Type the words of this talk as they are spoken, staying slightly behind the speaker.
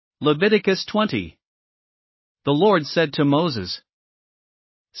Leviticus 20. The Lord said to Moses,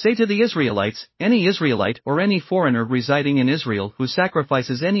 "Say to the Israelites, any Israelite or any foreigner residing in Israel who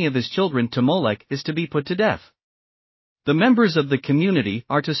sacrifices any of his children to Molech is to be put to death. The members of the community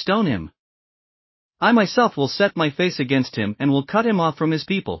are to stone him. I myself will set my face against him and will cut him off from his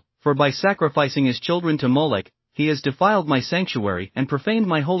people, for by sacrificing his children to Molech, he has defiled my sanctuary and profaned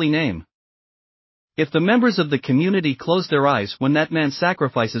my holy name. If the members of the community close their eyes when that man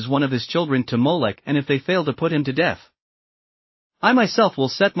sacrifices one of his children to Molech, and if they fail to put him to death, I myself will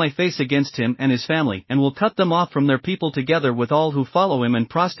set my face against him and his family and will cut them off from their people together with all who follow him and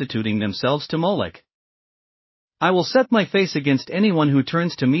prostituting themselves to Molech. I will set my face against anyone who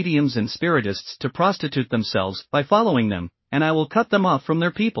turns to mediums and spiritists to prostitute themselves by following them, and I will cut them off from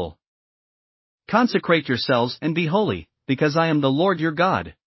their people. Consecrate yourselves and be holy, because I am the Lord your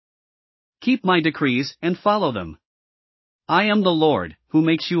God. Keep my decrees and follow them. I am the Lord, who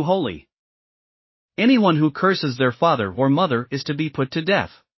makes you holy. Anyone who curses their father or mother is to be put to death.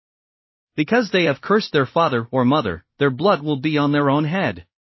 Because they have cursed their father or mother, their blood will be on their own head.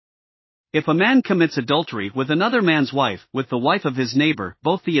 If a man commits adultery with another man's wife, with the wife of his neighbor,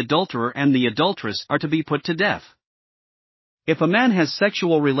 both the adulterer and the adulteress are to be put to death. If a man has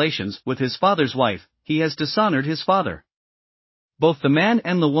sexual relations with his father's wife, he has dishonored his father. Both the man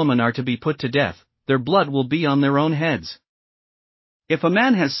and the woman are to be put to death, their blood will be on their own heads. If a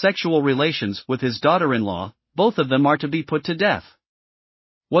man has sexual relations with his daughter-in-law, both of them are to be put to death.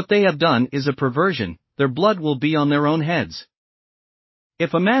 What they have done is a perversion, their blood will be on their own heads.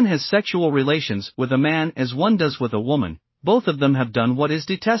 If a man has sexual relations with a man as one does with a woman, both of them have done what is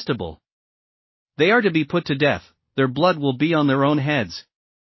detestable. They are to be put to death, their blood will be on their own heads.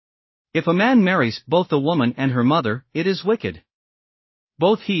 If a man marries both a woman and her mother, it is wicked.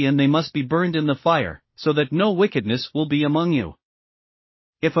 Both he and they must be burned in the fire, so that no wickedness will be among you.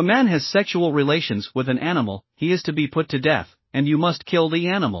 If a man has sexual relations with an animal, he is to be put to death, and you must kill the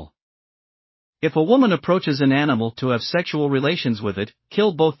animal. If a woman approaches an animal to have sexual relations with it,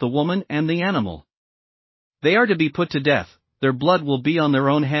 kill both the woman and the animal. They are to be put to death, their blood will be on their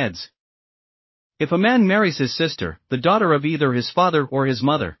own heads. If a man marries his sister, the daughter of either his father or his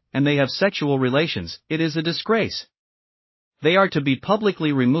mother, and they have sexual relations, it is a disgrace. They are to be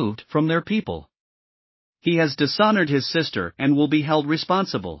publicly removed from their people. He has dishonored his sister and will be held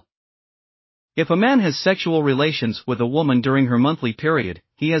responsible. If a man has sexual relations with a woman during her monthly period,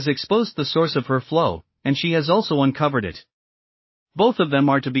 he has exposed the source of her flow, and she has also uncovered it. Both of them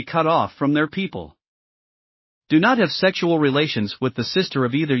are to be cut off from their people. Do not have sexual relations with the sister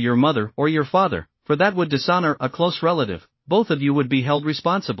of either your mother or your father, for that would dishonor a close relative, both of you would be held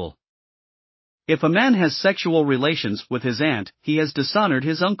responsible. If a man has sexual relations with his aunt, he has dishonored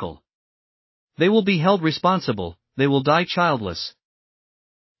his uncle. They will be held responsible, they will die childless.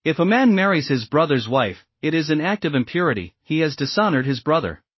 If a man marries his brother's wife, it is an act of impurity, he has dishonored his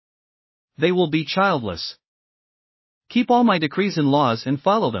brother. They will be childless. Keep all my decrees and laws and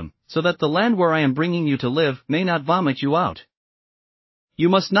follow them, so that the land where I am bringing you to live may not vomit you out. You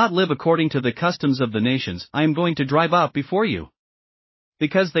must not live according to the customs of the nations I am going to drive out before you.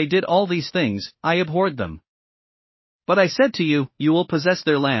 Because they did all these things, I abhorred them. But I said to you, you will possess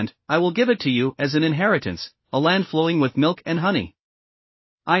their land, I will give it to you as an inheritance, a land flowing with milk and honey.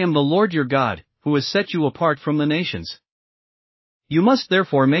 I am the Lord your God, who has set you apart from the nations. You must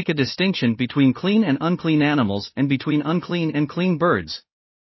therefore make a distinction between clean and unclean animals and between unclean and clean birds.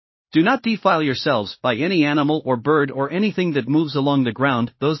 Do not defile yourselves by any animal or bird or anything that moves along the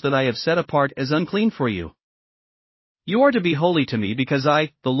ground, those that I have set apart as unclean for you. You are to be holy to me because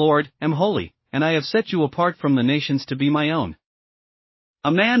I, the Lord, am holy, and I have set you apart from the nations to be my own.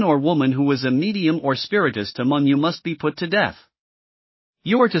 A man or woman who is a medium or spiritist among you must be put to death.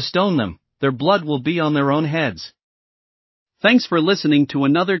 You are to stone them, their blood will be on their own heads. Thanks for listening to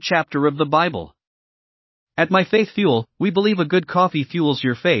another chapter of the Bible. At My Faith Fuel, we believe a good coffee fuels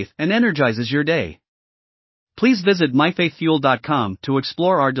your faith and energizes your day. Please visit myfaithfuel.com to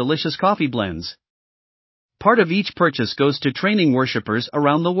explore our delicious coffee blends. Part of each purchase goes to training worshipers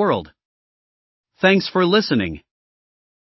around the world. Thanks for listening.